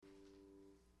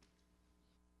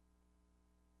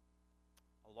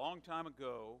long time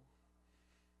ago,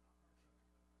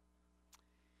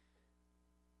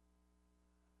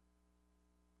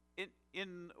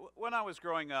 when I was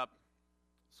growing up,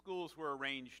 schools were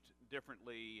arranged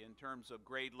differently in terms of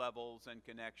grade levels and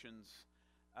connections.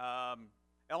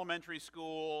 Elementary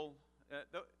school,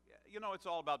 it's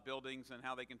all about buildings and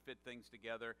how they can fit things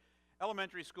together.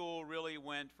 Elementary school really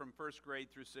went from first grade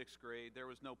through sixth grade. There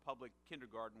was no public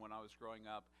kindergarten when I was growing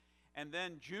up. And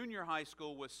then junior high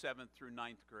school was 7th through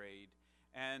ninth grade.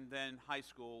 And then high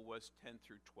school was 10th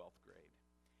through 12th grade.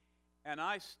 And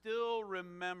I still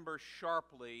remember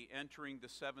sharply entering the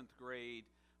 7th grade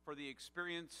for the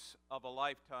experience of a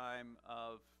lifetime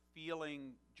of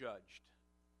feeling judged,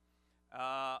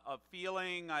 of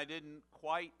feeling I didn't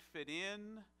quite fit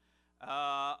in,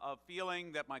 of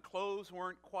feeling that my clothes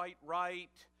weren't quite right,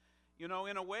 in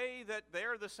a way that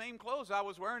they're the same clothes I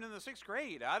was wearing in the 6th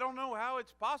grade. I don't know how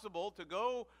it's possible to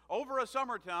go over a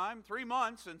summertime, 3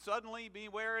 months, and suddenly be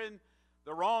wearing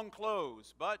the wrong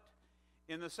clothes. But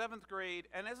in the 7th grade,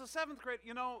 and as a 7th grade,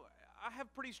 I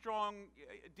have pretty strong,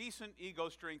 decent ego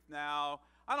strength now.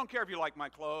 I don't care if you like my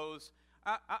clothes.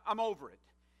 I'm over it.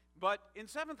 But in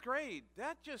 7th grade,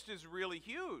 that just is really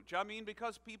huge. I mean,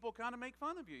 because people kind of make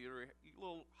fun of you. You're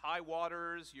little high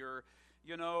waters. Your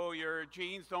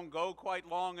jeans don't go quite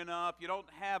long enough. You don't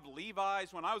have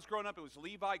Levi's. When I was growing up, it was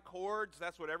Levi cords.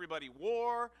 That's what everybody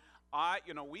wore.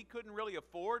 We couldn't really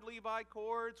afford Levi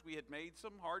cords. We had made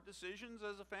some hard decisions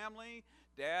as a family.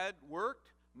 Dad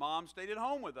worked. Mom stayed at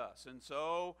home with us. And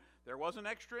so there wasn't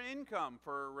extra income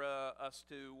for us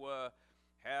to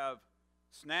have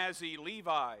snazzy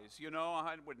Levi's.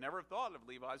 I would never have thought of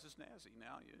Levi's as snazzy.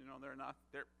 Now,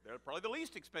 they're probably the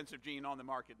least expensive jean on the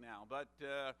market now. But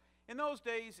in those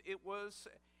days, it was.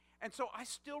 And so I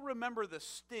still remember the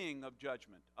sting of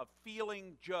judgment, of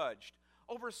feeling judged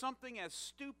over something as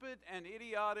stupid and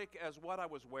idiotic as what I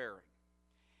was wearing.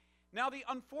 Now, the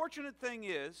unfortunate thing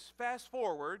is, fast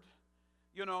forward,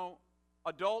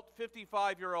 adult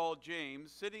 55-year-old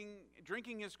James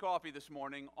drinking his coffee this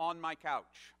morning on my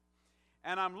couch.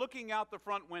 And I'm looking out the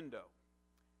front window.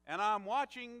 And I'm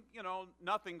watching,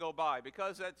 nothing go by.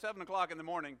 Because at 7 o'clock in the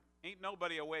morning, ain't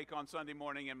nobody awake on Sunday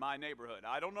morning in my neighborhood.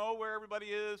 I don't know where everybody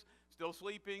is, still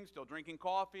sleeping, still drinking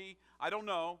coffee. I don't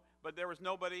know. But there was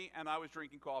nobody, and I was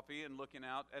drinking coffee and looking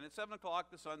out. And at 7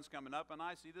 o'clock, the sun's coming up, and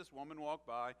I see this woman walk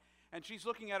by. And she's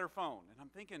looking at her phone. And I'm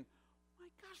thinking, my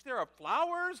gosh, there are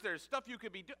flowers. There's stuff you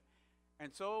could be doing.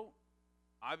 And so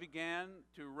I began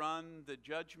to run the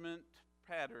judgment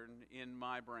pattern in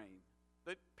my brain.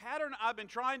 The pattern I've been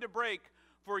trying to break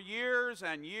for years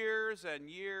and years and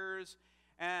years,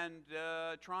 and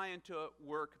trying to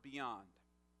work beyond.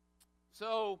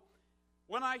 So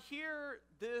when I hear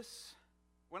this,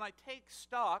 when I take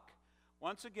stock,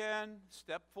 once again,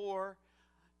 step 4,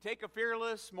 take a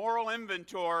fearless moral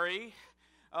inventory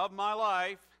of my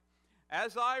life.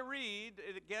 As I read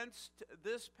it against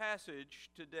this passage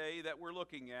today that we're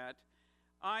looking at,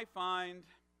 I find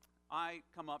I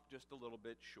come up just a little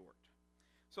bit short.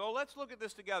 So let's look at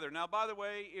this together. Now, by the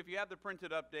way, if you have the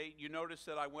printed update, you notice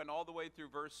that I went all the way through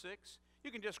verse 6.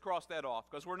 You can just cross that off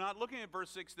because we're not looking at verse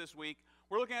 6 this week.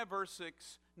 We're looking at verse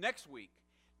 6 next week.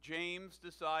 James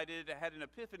had an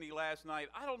epiphany last night.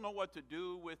 I don't know what to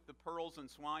do with the pearls and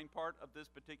swine part of this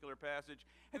particular passage.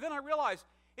 And then I realized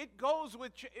it goes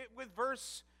with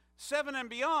verse 7 and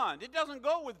beyond. It doesn't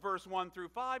go with verse 1 through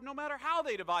 5, no matter how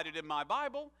they divide it in my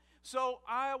Bible. So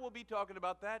I will be talking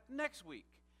about that next week.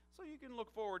 So you can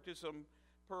look forward to some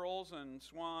pearls and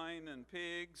swine and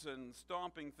pigs and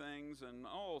stomping things and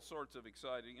all sorts of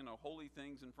exciting, holy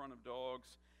things in front of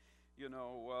dogs.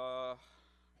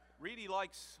 Reedy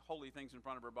likes holy things in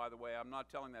front of her, by the way. I'm not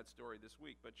telling that story this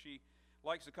week, but she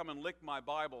likes to come and lick my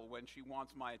Bible when she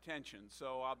wants my attention.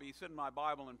 So I'll be sitting my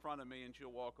Bible in front of me, and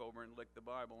she'll walk over and lick the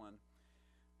Bible. And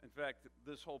in fact,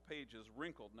 this whole page is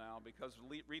wrinkled now because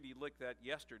Reedy licked that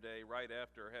yesterday right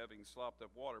after having slopped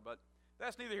up water. But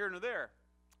that's neither here nor there.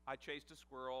 I chased a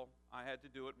squirrel. I had to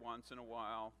do it once in a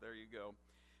while. There you go.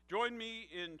 Join me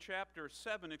in chapter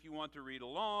 7 if you want to read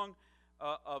along.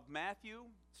 Of Matthew,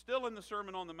 still in the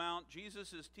Sermon on the Mount.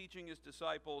 Jesus is teaching his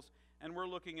disciples, and we're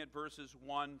looking at verses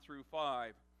 1 through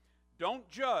 5. Don't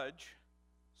judge,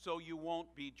 so you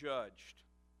won't be judged.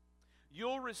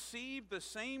 You'll receive the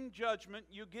same judgment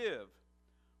you give.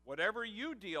 Whatever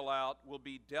you deal out will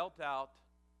be dealt out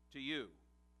to you.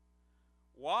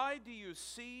 Why do you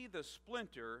see the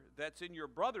splinter that's in your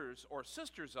brother's or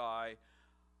sister's eye,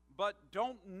 but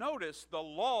don't notice the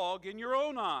log in your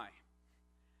own eye?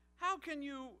 How can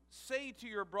you say to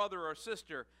your brother or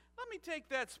sister, let me take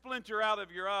that splinter out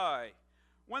of your eye,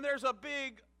 when there's a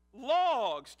big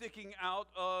log sticking out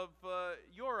of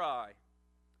your eye.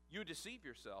 You deceive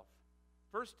yourself.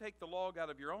 First take the log out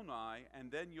of your own eye,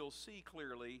 and then you'll see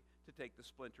clearly to take the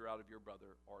splinter out of your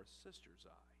brother or sister's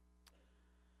eye.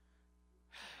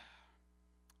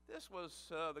 This was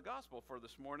the gospel for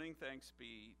this morning. Thanks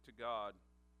be to God.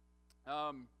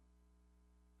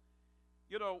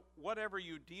 Whatever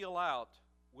you deal out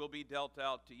will be dealt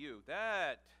out to you.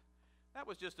 That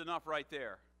was just enough right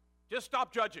there. Just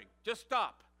stop judging. Just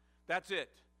stop. That's it.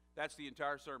 That's the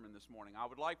entire sermon this morning. I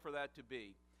would like for that to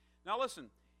be. Now listen,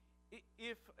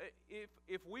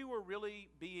 if we were really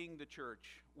being the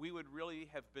church, we would really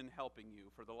have been helping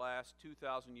you for the last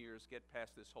 2,000 years get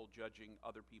past this whole judging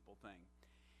other people thing.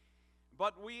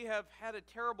 But we have had a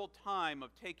terrible time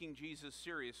of taking Jesus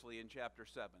seriously in chapter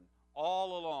 7,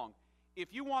 all along.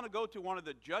 If you want to go to one of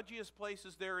the judgiest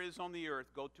places there is on the earth,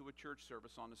 go to a church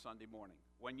service on a Sunday morning.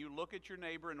 When you look at your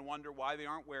neighbor and wonder why they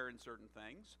aren't wearing certain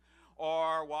things,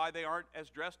 or why they aren't as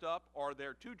dressed up, or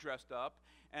they're too dressed up,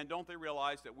 and don't they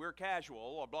realize that we're casual,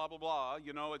 or blah, blah, blah.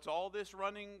 It's all this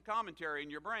running commentary in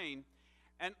your brain.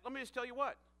 And let me just tell you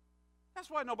what. That's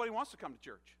why nobody wants to come to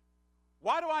church.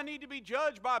 Why do I need to be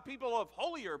judged by people of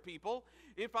holier people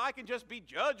if I can just be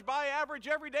judged by average,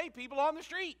 everyday people on the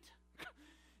street?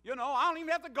 I don't even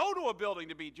have to go to a building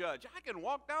to be judged. I can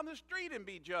walk down the street and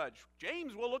be judged.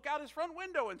 James will look out his front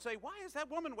window and say, why is that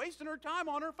woman wasting her time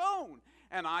on her phone?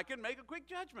 And I can make a quick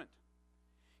judgment.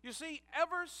 You see,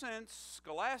 ever since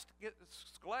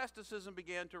scholasticism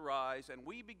began to rise and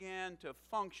we began to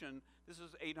function, this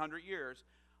is 800 years,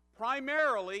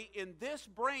 primarily in this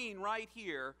brain right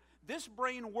here. This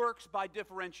brain works by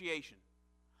differentiation.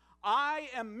 I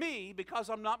am me because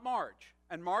I'm not Marge.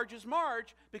 And Marge is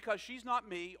Marge because she's not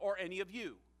me or any of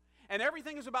you. And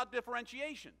everything is about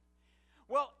differentiation.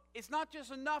 Well, it's not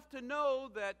just enough to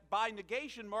know that by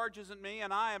negation Marge isn't me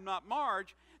and I am not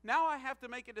Marge. Now I have to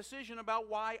make a decision about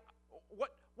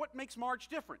what makes Marge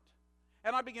different.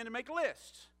 And I begin to make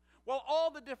lists. Well, all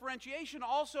the differentiation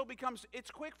also becomes, it's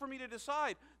quick for me to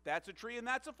decide, that's a tree and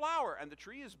that's a flower, and the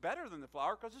tree is better than the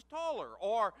flower because it's taller,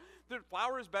 or the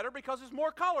flower is better because it's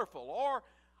more colorful, or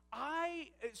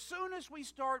as soon as we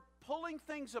start pulling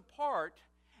things apart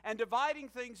and dividing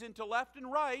things into left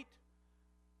and right,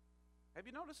 have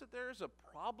you noticed that there's a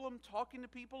problem talking to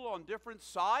people on different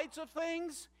sides of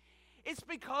things? It's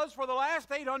because for the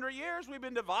last 800 years we've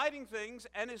been dividing things,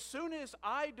 and as soon as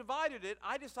I divided it,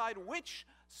 I decide which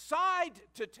side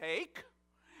to take.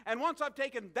 And once I've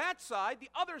taken that side,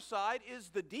 the other side is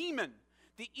the demon,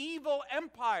 the evil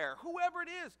empire, whoever it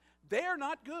is. They're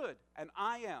not good, and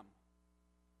I am.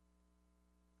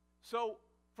 So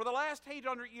for the last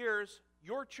 800 years,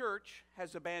 your church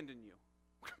has abandoned you.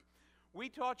 We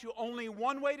taught you only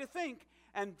one way to think,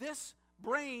 and this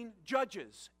brain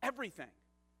judges everything.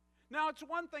 Now, it's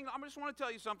one thing, I just want to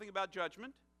tell you something about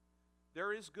judgment.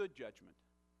 There is good judgment,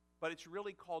 but it's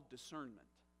really called discernment.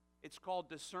 It's called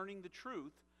discerning the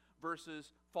truth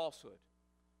versus falsehood.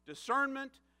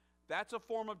 Discernment, that's a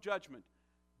form of judgment.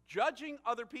 Judging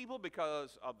other people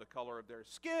because of the color of their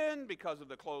skin, because of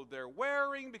the clothes they're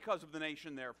wearing, because of the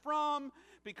nation they're from,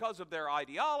 because of their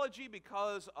ideology,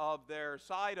 because of their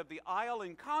side of the aisle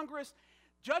in Congress.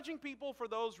 Judging people for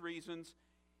those reasons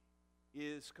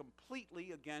is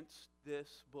completely against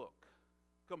this book.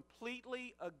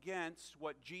 Completely against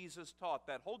what Jesus taught.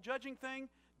 That whole judging thing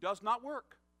does not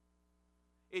work.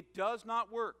 It does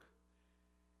not work.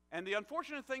 And the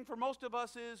unfortunate thing for most of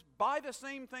us is, by the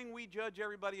same thing we judge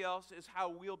everybody else is how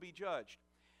we'll be judged.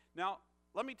 Now,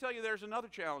 let me tell you, there's another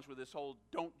challenge with this whole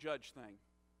don't judge thing.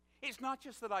 It's not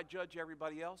just that I judge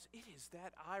everybody else, it is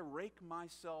that I rake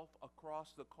myself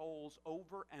across the coals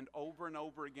over and over and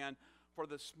over again for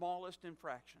the smallest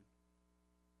infraction.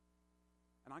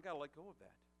 And I got to let go of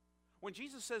that. When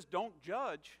Jesus says don't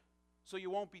judge so you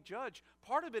won't be judged,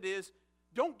 part of it is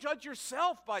don't judge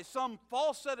yourself by some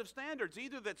false set of standards,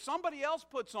 either that somebody else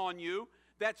puts on you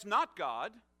that's not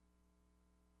God,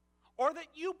 or that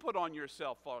you put on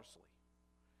yourself falsely.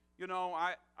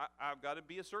 I've got to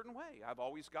be a certain way. I've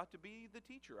always got to be the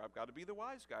teacher. I've got to be the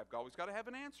wise guy. I've always got to have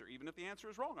an answer. Even if the answer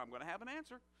is wrong, I'm going to have an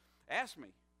answer. Ask me.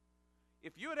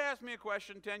 If you had asked me a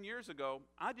question 10 years ago,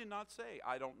 I did not say,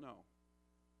 I don't know.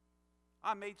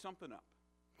 I made something up.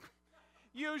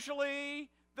 Usually,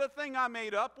 the thing I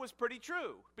made up was pretty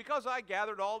true because I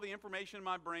gathered all the information in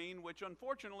my brain, which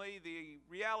unfortunately, the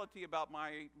reality about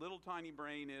my little tiny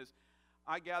brain is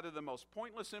I gather the most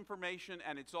pointless information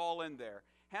and it's all in there.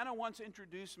 Hannah once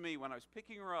introduced me when I was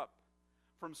picking her up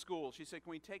from school. She said,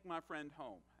 can we take my friend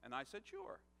home? And I said,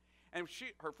 sure. And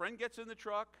her friend gets in the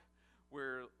truck.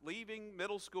 we're leaving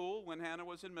middle school when Hannah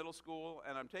was in middle school,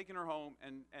 and I'm taking her home,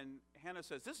 and Hannah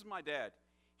says, "This is my dad.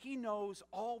 He knows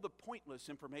all the pointless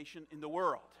information in the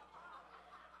world."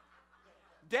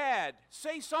 Dad,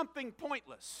 say something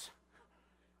pointless.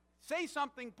 Say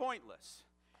something pointless.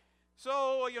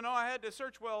 So, I had to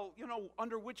search,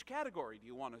 under which category? Do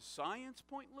you want a science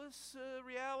pointless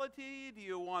reality? Do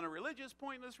you want a religious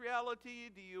pointless reality?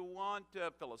 Do you want a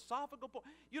philosophical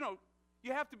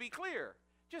you have to be clear.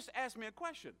 Just ask me a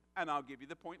question, and I'll give you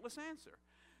the pointless answer.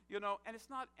 And it's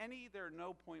not there are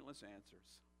no pointless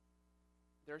answers.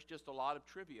 There's just a lot of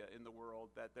trivia in the world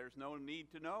that there's no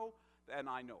need to know, and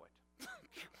I know it.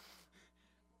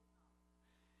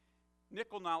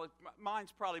 Nickel knowledge,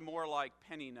 mine's probably more like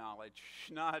penny knowledge,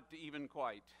 not even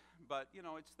quite. But,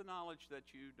 it's the knowledge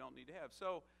that you don't need to have.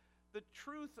 So the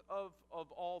truth of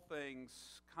all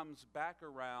things comes back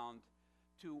around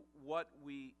to what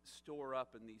we store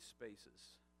up in these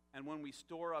spaces. And when we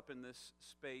store up in this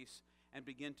space and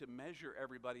begin to measure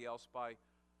everybody else by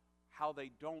how they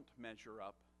don't measure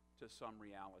up to some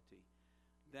reality,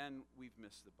 then we've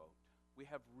missed the boat. We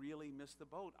have really missed the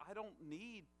boat. I don't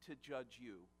need to judge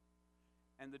you.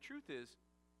 And the truth is,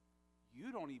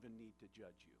 you don't even need to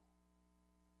judge you.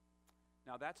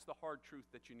 Now, that's the hard truth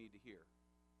that you need to hear.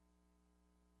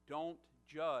 Don't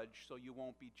judge so you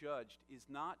won't be judged is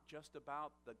not just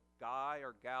about the guy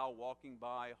or gal walking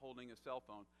by holding a cell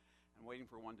phone and waiting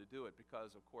for one to do it,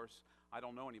 because, of course, I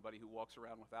don't know anybody who walks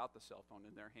around without the cell phone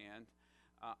in their hand.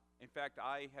 In fact,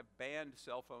 I have banned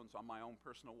cell phones on my own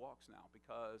personal walks now,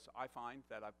 because I find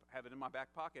that I have it in my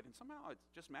back pocket and somehow it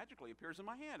just magically appears in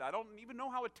my hand. I don't even know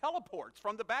how it teleports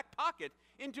from the back pocket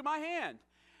into my hand.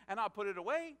 And I'll put it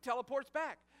away, teleports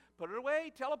back. Put it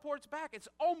away, teleports back. It's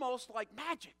almost like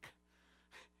magic.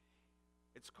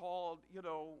 It's called,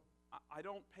 I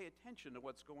don't pay attention to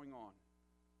what's going on.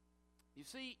 You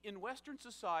see, in Western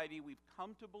society, we've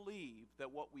come to believe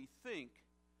that what we think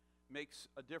makes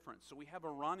a difference. So we have a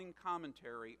running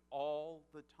commentary all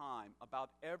the time about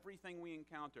everything we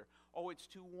encounter. Oh, it's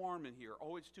too warm in here.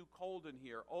 Oh, it's too cold in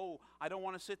here. Oh, I don't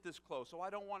want to sit this close. Oh, I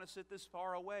don't want to sit this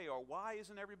far away. Or why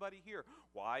isn't everybody here?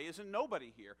 Why isn't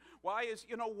nobody here? Why is,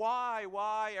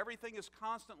 why? Everything is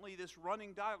constantly this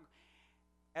running dialogue.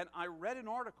 And I read an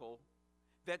article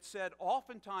that said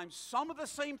oftentimes some of the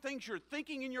same things you're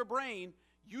thinking in your brain,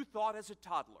 you thought as a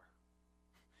toddler.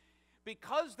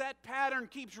 Because that pattern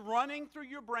keeps running through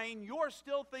your brain, you're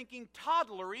still thinking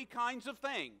toddlery kinds of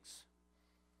things.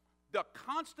 The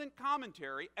constant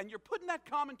commentary, and you're putting that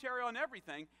commentary on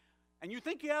everything, and you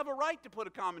think you have a right to put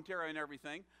a commentary on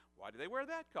everything. Why do they wear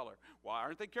that color? Why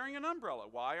aren't they carrying an umbrella?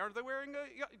 Why aren't they wearing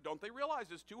don't they realize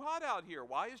it's too hot out here?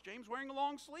 Why is James wearing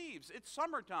long sleeves? It's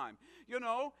summertime.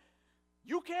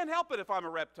 You can't help it if I'm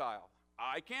a reptile.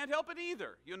 I can't help it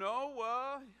either.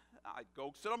 I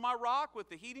go sit on my rock with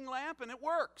the heating lamp and it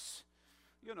works.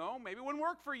 Maybe it wouldn't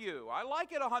work for you. I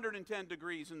like it 110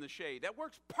 degrees in the shade. That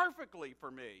works perfectly for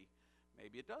me.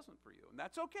 Maybe it doesn't for you, and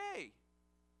that's okay.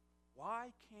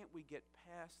 Why can't we get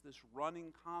past this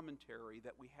running commentary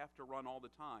that we have to run all the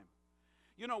time?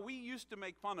 We used to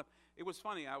make fun of, it was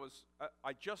funny,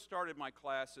 I just started my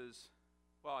classes,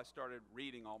 I started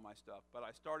reading all my stuff, but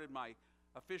I started my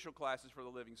official classes for the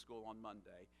Living School on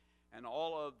Monday. And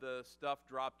all of the stuff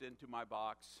dropped into my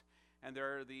box. And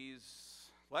there are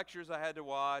these lectures I had to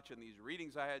watch and these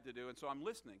readings I had to do. And so I'm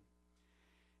listening.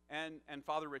 And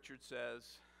Father Richard says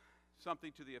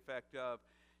something to the effect of,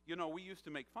 we used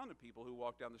to make fun of people who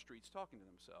walk down the streets talking to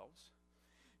themselves.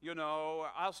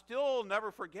 I'll still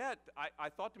never forget, I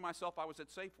thought to myself I was at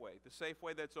Safeway. The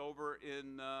Safeway that's over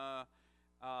in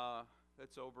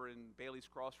Bailey's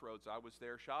Crossroads. I was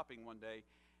there shopping one day.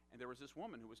 And there was this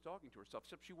woman who was talking to herself,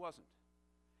 except she wasn't.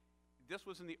 This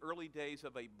was in the early days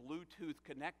of a Bluetooth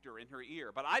connector in her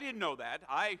ear. But I didn't know that.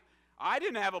 I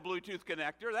didn't have a Bluetooth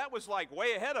connector. That was like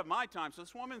way ahead of my time. So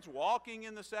this woman's walking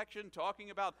in the section talking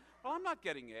about, I'm not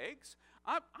getting eggs.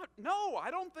 No,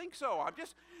 I don't think so.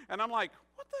 And I'm like,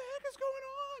 what the heck is going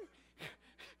on?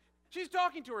 She's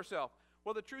talking to herself.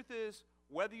 Well, the truth is,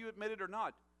 whether you admit it or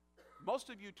not, most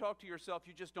of you talk to yourself,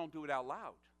 you just don't do it out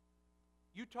loud.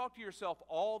 You talk to yourself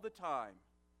all the time.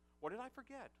 What did I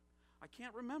forget? I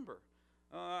can't remember.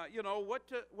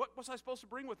 What was I supposed to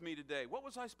bring with me today? What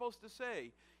was I supposed to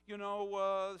say? The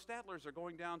Stattlers are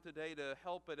going down today to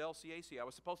help at LCAC. I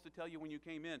was supposed to tell you when you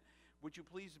came in. Would you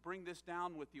please bring this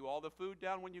down with you, all the food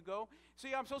down when you go?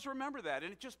 See, I'm supposed to remember that,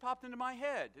 and it just popped into my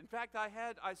head. In fact, I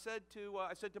said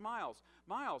to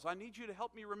Miles, I need you to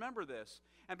help me remember this.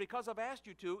 And because I've asked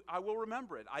you to, I will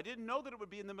remember it. I didn't know that it would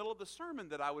be in the middle of the sermon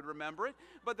that I would remember it,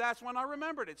 but that's when I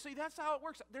remembered it. See, that's how it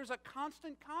works. There's a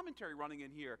constant commentary running in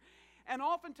here. And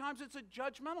oftentimes it's a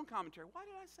judgmental commentary. Why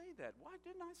did I say that? Why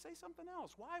didn't I say something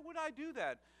else? Why would I do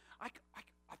that? I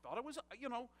thought it was,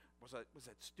 was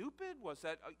that stupid? Was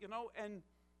that, and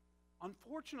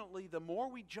unfortunately, the more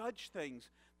we judge things,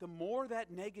 the more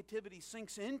that negativity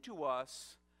sinks into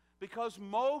us, because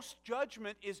most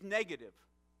judgment is negative.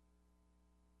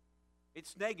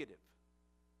 It's negative.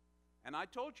 And I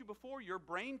told you before, your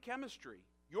brain chemistry,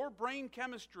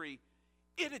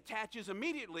 it attaches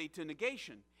immediately to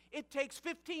negation. It takes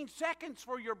 15 seconds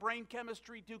for your brain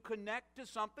chemistry to connect to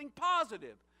something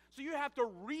positive. So you have to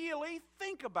really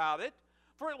think about it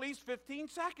for at least 15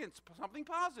 seconds, something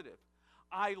positive.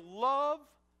 I love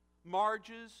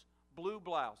Marge's blue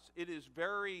blouse. It is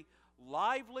very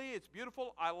lively. It's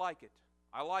beautiful. I like it.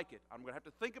 I'm going to have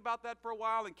to think about that for a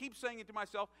while and keep saying it to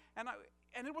myself, and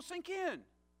it will sink in.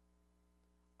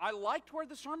 I liked where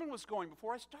the sermon was going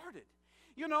before I started.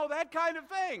 That kind of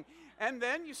thing. And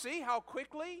then you see how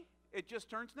quickly it just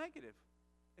turns negative.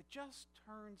 It just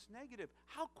turns negative.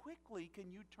 How quickly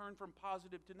can you turn from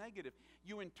positive to negative?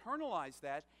 You internalize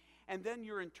that, and then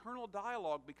your internal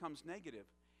dialogue becomes negative.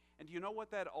 And do you know what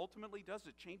that ultimately does?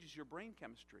 It changes your brain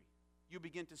chemistry. You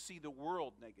begin to see the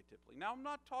world negatively. Now, I'm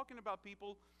not talking about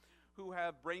people who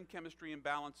have brain chemistry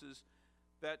imbalances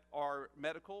that are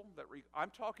medical.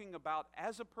 I'm talking about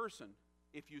as a person.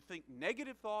 If you think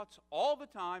negative thoughts all the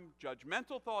time,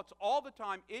 judgmental thoughts all the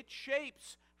time, it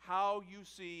shapes how you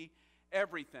see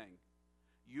everything.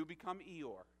 You become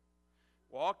Eeyore.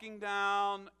 Walking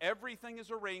down, everything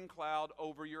is a rain cloud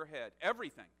over your head.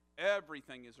 Everything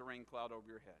is a rain cloud over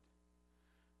your head.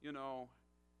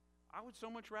 I would so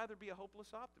much rather be a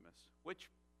hopeless optimist, which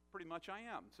pretty much I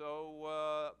am.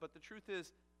 So, but the truth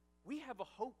is, we have a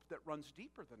hope that runs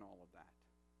deeper than all of that.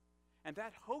 And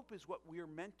that hope is what we're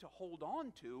meant to hold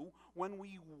on to when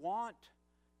we want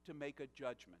to make a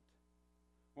judgment.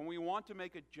 When we want to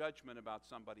make a judgment about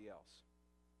somebody else.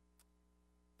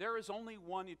 There is only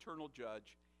one eternal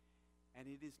judge, and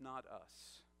it is not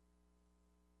us.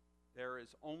 There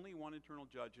is only one eternal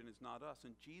judge, and it's not us.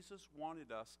 And Jesus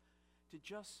wanted us to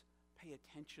just pay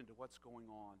attention to what's going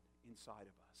on inside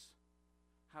of us.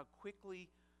 How quickly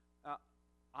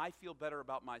I feel better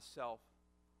about myself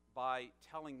by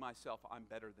telling myself I'm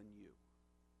better than you.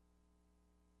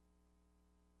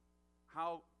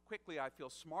 How quickly I feel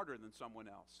smarter than someone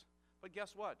else. But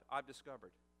guess what? I've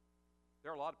discovered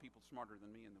there are a lot of people smarter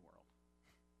than me in the world.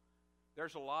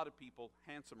 There's a lot of people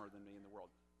handsomer than me in the world.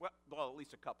 Well, at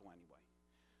least a couple anyway.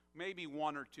 Maybe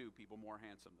one or two people more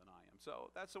handsome than I am.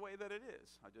 So that's the way that it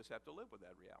is. I just have to live with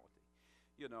that reality.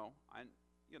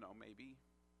 Maybe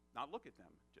not look at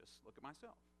them, just look at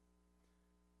myself.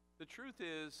 The truth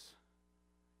is,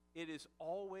 it is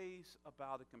always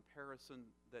about a comparison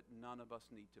that none of us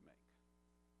need to make.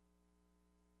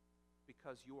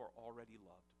 Because you are already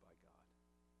loved by God.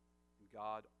 And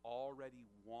God already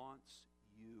wants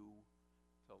you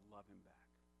to love him back.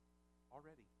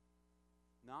 Already.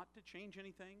 Not to change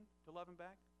anything to love him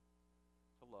back,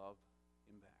 to love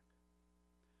him back.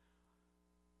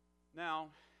 Now,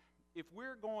 if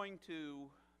we're going to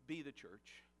be the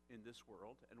church in this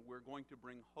world, and we're going to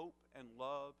bring hope and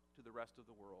love to the rest of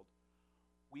the world,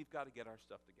 we've got to get our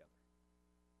stuff together.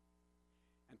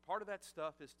 And part of that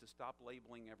stuff is to stop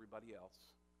labeling everybody else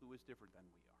who is different than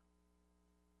we are.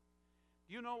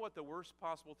 Do you know what the worst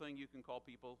possible thing you can call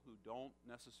people who don't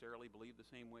necessarily believe the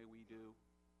same way we do?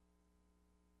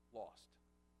 Lost.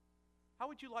 How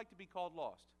would you like to be called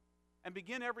lost? And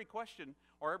begin every question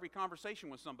or every conversation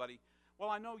with somebody, well,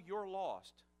 I know you're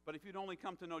lost, but if you'd only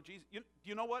come to know Jesus, do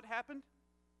you know what happened?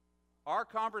 Our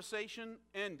conversation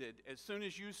ended as soon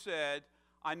as you said,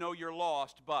 I know you're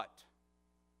lost, but.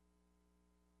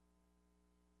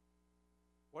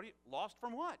 What are you, lost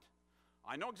from what?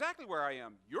 I know exactly where I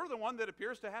am. You're the one that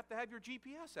appears to have your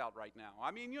GPS out right now.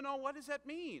 I mean, what does that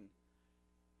mean?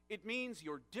 It means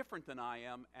you're different than I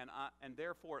am, and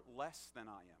therefore less than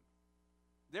I am.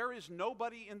 There is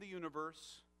nobody in the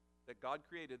universe that God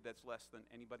created that's less than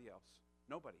anybody else.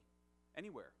 Nobody.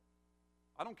 Anywhere.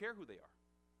 I don't care who they are.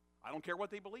 I don't care what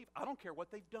they believe. I don't care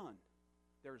what they've done.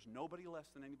 There is nobody less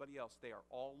than anybody else. They are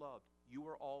all loved. You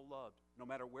are all loved. No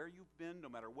matter where you've been, no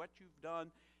matter what you've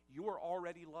done, you are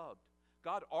already loved.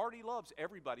 God already loves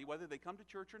everybody, whether they come to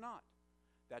church or not.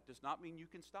 That does not mean you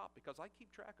can stop, because I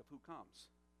keep track of who comes.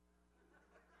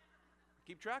 I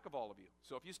keep track of all of you.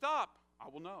 So if you stop, I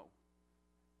will know.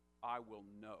 I will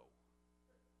know.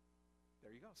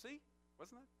 There you go. See?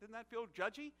 Didn't that feel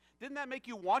judgy? Didn't that make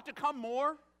you want to come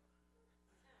more?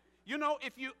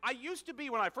 I used to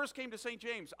be, when I first came to St.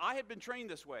 James, I had been trained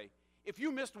this way. If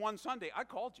you missed one Sunday, I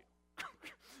called you.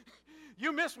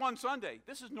 You missed one Sunday.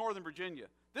 This is Northern Virginia.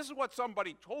 This is what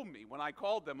somebody told me when I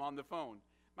called them on the phone.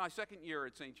 My second year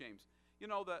at St. James. You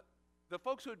know, the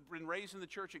folks who had been raised in the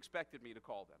church expected me to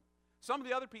call them. Some of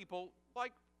the other people,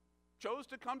 chose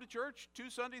to come to church 2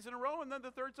 Sundays in a row, and then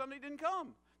the third Sunday didn't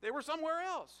come. They were somewhere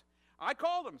else. I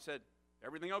called them, said,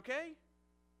 everything okay?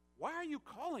 Why are you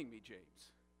calling me,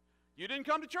 James? You didn't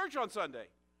come to church on Sunday.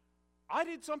 I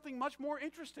did something much more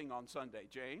interesting on Sunday,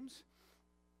 James.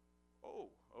 Oh,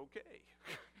 okay.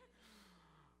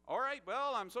 All right,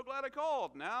 well, I'm so glad I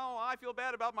called. Now I feel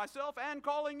bad about myself and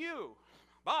calling you.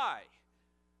 Bye.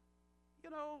 You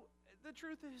know, the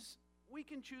truth is, we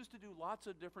can choose to do lots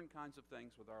of different kinds of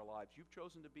things with our lives. You've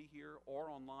chosen to be here or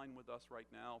online with us right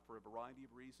now for a variety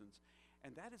of reasons,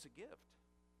 and that is a gift.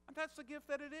 And that's the gift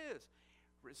that it is.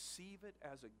 Receive it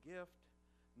as a gift,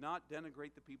 not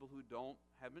denigrate the people who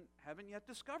haven't yet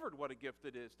discovered what a gift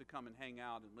it is to come and hang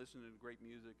out and listen to great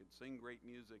music and sing great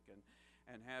music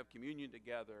and have communion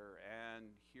together and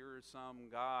hear some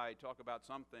guy talk about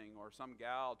something or some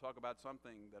gal talk about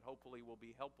something that hopefully will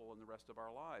be helpful in the rest of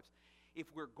our lives. If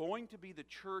we're going to be the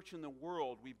church in the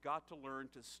world, we've got to learn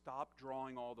to stop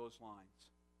drawing all those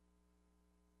lines.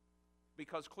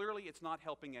 Because clearly it's not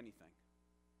helping anything.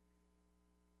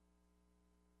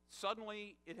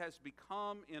 Suddenly it has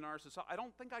become in our society, I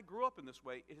don't think I grew up in this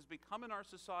way, it has become in our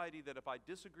society that if I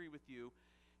disagree with you,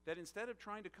 that instead of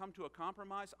trying to come to a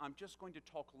compromise, I'm just going to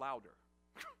talk louder.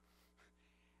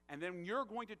 And then you're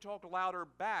going to talk louder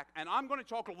back, and I'm going to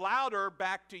talk louder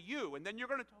back to you, and then you're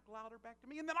going to talk louder back to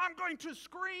me, and then I'm going to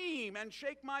scream and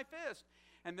shake my fist.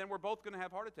 And then we're both going to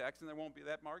have heart attacks, and there won't be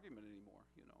that argument anymore,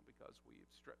 because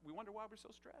we wonder why we're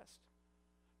so stressed.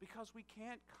 Because we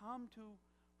can't come to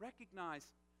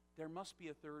recognize there must be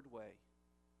a third way.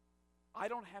 I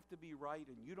don't have to be right,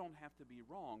 and you don't have to be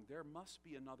wrong. There must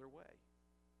be another way.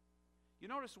 You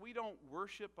notice we don't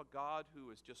worship a God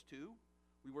who is just 2.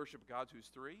 We worship a God who's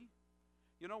 3.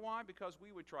 You know why? Because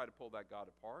we would try to pull that God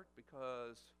apart,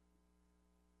 because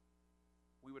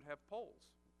we would have poles.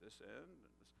 This end,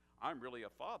 I'm really a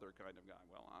father kind of guy.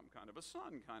 Well, I'm kind of a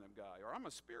son kind of guy, or I'm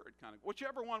a spirit kind of,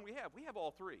 whichever one we have all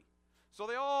 3. So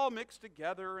they all mix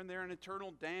together, and they're an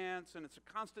eternal dance, and it's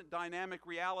a constant dynamic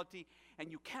reality, and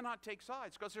you cannot take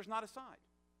sides because there's not a side.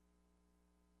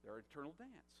 They're an eternal dance.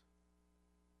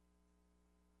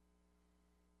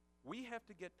 We have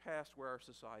to get past where our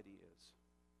society is,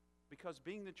 because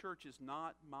being the church is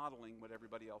not modeling what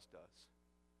everybody else does.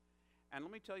 And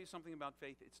let me tell you something about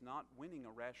faith. It's not winning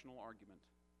a rational argument.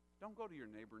 Don't go to your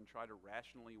neighbor and try to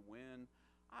rationally win.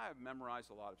 I've memorized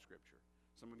a lot of Scripture.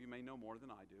 Some of you may know more than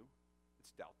I do.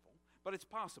 It's doubtful, but it's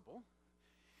possible.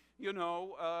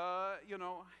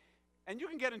 And you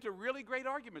can get into really great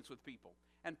arguments with people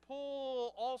and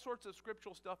pull all sorts of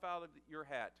scriptural stuff out of your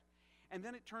hat, and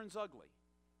then it turns ugly.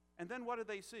 And then what do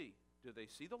they see? Do they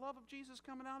see the love of Jesus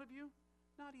coming out of you?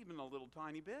 Not even a little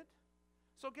tiny bit.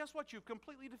 So guess what? You've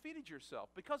completely defeated yourself,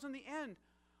 because in the end,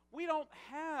 we don't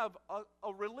have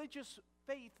a religious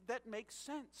faith that makes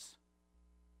sense.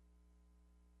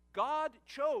 God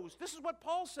chose, this is what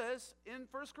Paul says in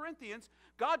 1 Corinthians,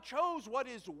 God chose what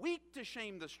is weak to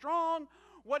shame the strong,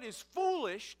 what is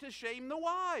foolish to shame the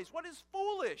wise. What is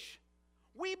foolish?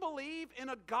 We believe in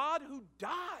a God who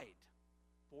died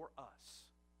for us.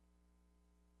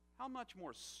 How much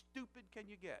more stupid can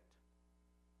you get?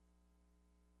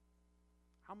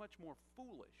 How much more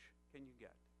foolish can you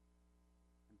get?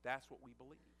 And that's what we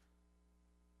believe.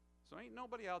 So ain't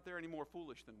nobody out there any more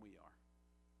foolish than we are.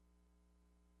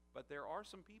 But there are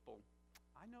some people,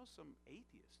 I know some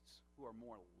atheists who are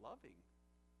more loving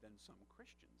than some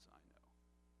Christians I know.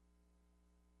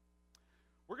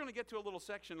 We're going to get to a little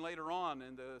section later on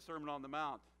in the Sermon on the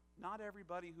Mount. Not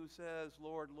everybody who says,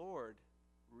 Lord, Lord,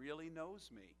 really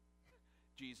knows me,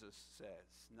 Jesus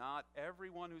says. Not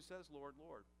everyone who says, Lord,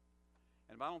 Lord.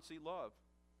 And if I don't see love,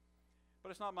 but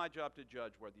it's not my job to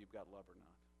judge whether you've got love or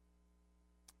not.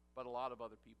 But a lot of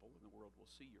other people in the world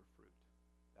will see your fruit.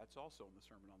 That's also in the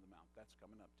Sermon on the Mount. That's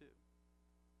coming up too.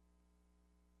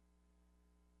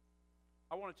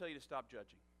 I want to tell you to stop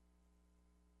judging.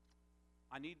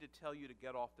 I need to tell you to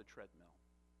get off the treadmill.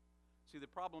 See, the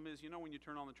problem is, when you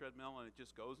turn on the treadmill and it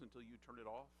just goes until you turn it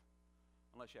off,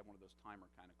 unless you have one of those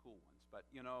timer kind of cool ones, but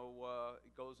it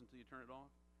goes until you turn it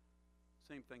off.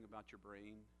 Same thing about your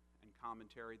brain and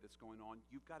commentary that's going on.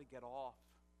 You've got to get off.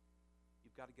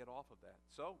 You've got to get off of that.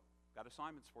 So, got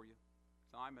assignments for you.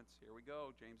 Assignments, here we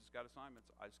go. James has got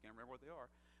assignments. I just can't remember what they are,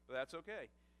 but that's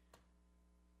okay.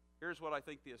 Here's what I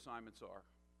think the assignments are.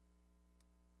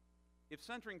 If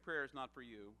centering prayer is not for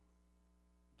you,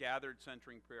 gathered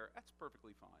centering prayer, that's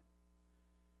perfectly fine.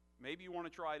 Maybe you want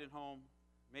to try it at home.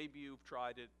 Maybe you've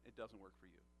tried it. It doesn't work for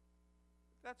you.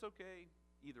 That's okay.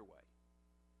 either way.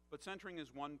 But centering is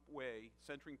one way.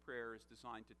 Centering prayer is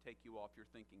designed to take you off your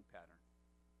thinking pattern,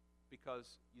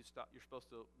 because you're supposed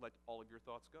to let all of your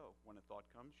thoughts go. When a thought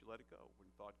comes, you let it go.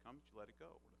 When a thought comes, you let it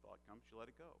go. When a thought comes, you let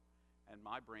it go. And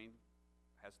my brain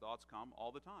has thoughts come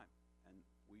all the time, and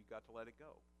we've got to let it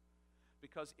go.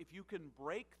 Because if you can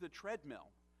break the treadmill,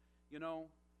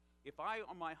 if I,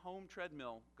 on my home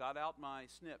treadmill, got out my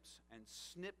snips and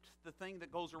snipped the thing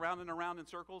that goes around and around in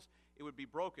circles, it would be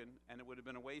broken, and it would have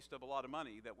been a waste of a lot of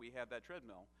money that we have that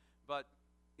treadmill. But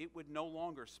it would no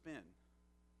longer spin.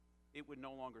 It would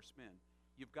no longer spin.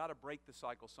 You've got to break the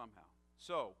cycle somehow.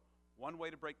 So, one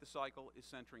way to break the cycle is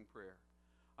centering prayer.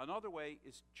 Another way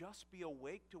is just be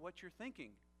awake to what you're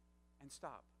thinking and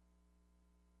stop.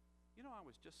 I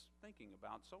was just thinking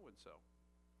about so-and-so.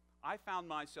 I found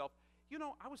myself,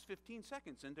 I was 15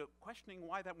 seconds into questioning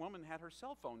why that woman had her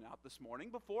cell phone out this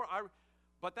morning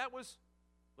but that was,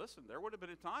 listen, there would have been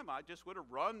a time I just would have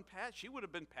run past, she would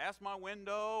have been past my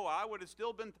window,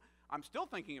 I'm still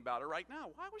thinking about her right now.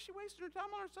 Why was she wasting her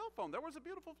time on her cell phone? There was a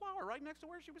beautiful flower right next to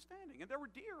where she was standing, and there were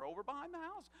deer over behind the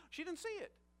house. She didn't see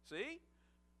it.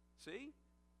 See?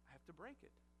 I have to break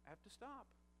it. I have to stop.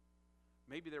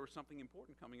 Maybe there was something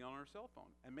important coming on her cell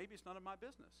phone, and maybe it's none of my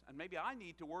business. And maybe I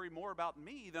need to worry more about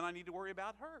me than I need to worry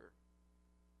about her.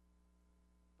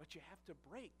 But you have to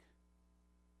break.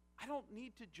 I don't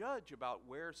need to judge about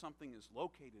where something is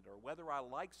located or whether I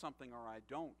like something or I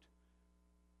don't.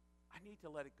 I need to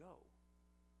let it go.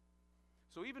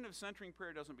 So even if centering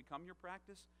prayer doesn't become your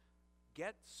practice,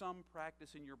 get some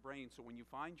practice in your brain so when you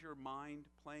find your mind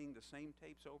playing the same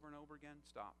tapes over and over again,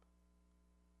 stop.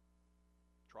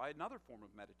 Try another form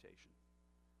of meditation.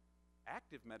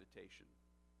 Active meditation.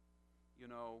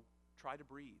 Try to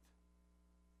breathe.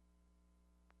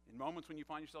 In moments when you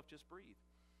find yourself, just breathe.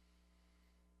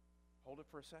 Hold it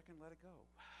for a second, let it go.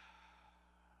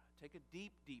 Take a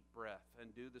deep, deep breath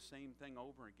and do the same thing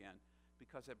over again,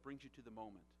 because that brings you to the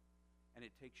moment and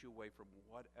it takes you away from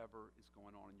whatever is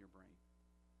going on in your brain.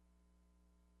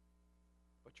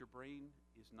 But your brain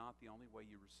is not the only way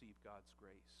you receive God's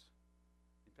grace.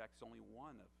 In fact, it's only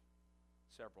one of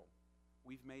several.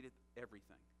 We've made it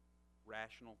everything.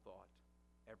 Rational thought,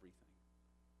 everything.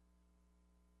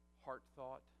 Heart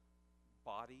thought,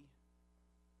 body.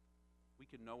 We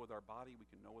can know with our body, we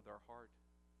can know with our heart,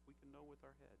 we can know with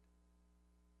our head.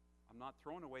 I'm not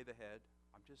throwing away the head.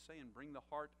 I'm just saying bring the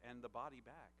heart and the body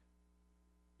back.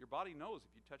 Your body knows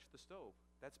if you touch the stove.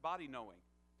 That's body knowing.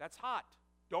 That's hot.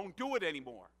 Don't do it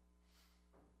anymore.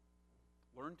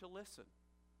 Learn to listen.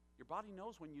 Your body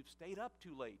knows when you've stayed up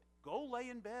too late. Go lay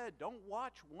in bed. Don't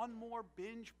watch one more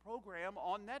binge program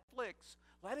on Netflix.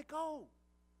 Let it go.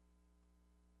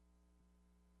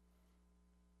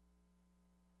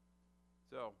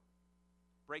 So,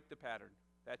 break the pattern.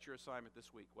 That's your assignment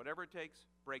this week. Whatever it takes,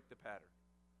 break the pattern.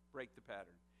 Break the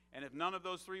pattern. And if none of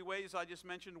those three ways I just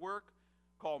mentioned work,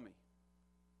 call me.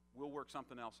 We'll work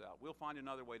something else out. We'll find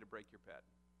another way to break your pattern.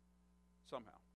 Somehow.